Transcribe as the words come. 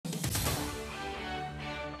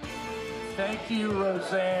Thank you,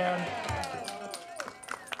 Roseann.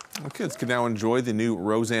 Well, kids can now enjoy the new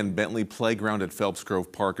Roseann Bentley Playground at Phelps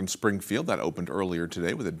Grove Park in Springfield. That opened earlier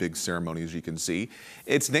today with a big ceremony, as you can see.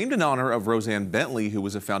 It's named in honor of Roseann Bentley, who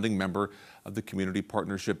was a founding member of the Community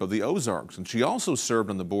Partnership of the Ozarks, and she also served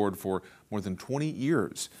on the board for more than 20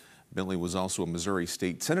 years. Bentley was also a Missouri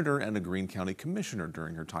State Senator and a Greene County Commissioner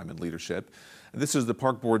during her time in leadership. This is the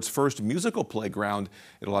Park Board's first musical playground.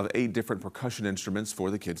 It'll have 8 different percussion instruments for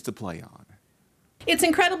the kids to play on. It's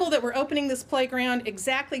incredible that we're opening this playground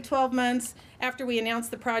exactly 12 months after we announced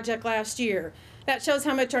the project last year. That shows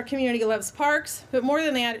how much our community loves parks, but more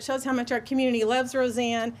than that, it shows how much our community loves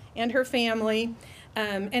Roseann and her family,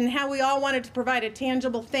 and how we all wanted to provide a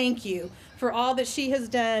tangible thank you for all that she has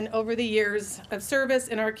done over the years of service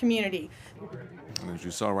in our community. And as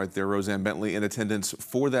you saw right there, Roseann Bentley in attendance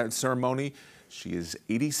for that ceremony. She is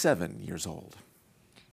 87 years old.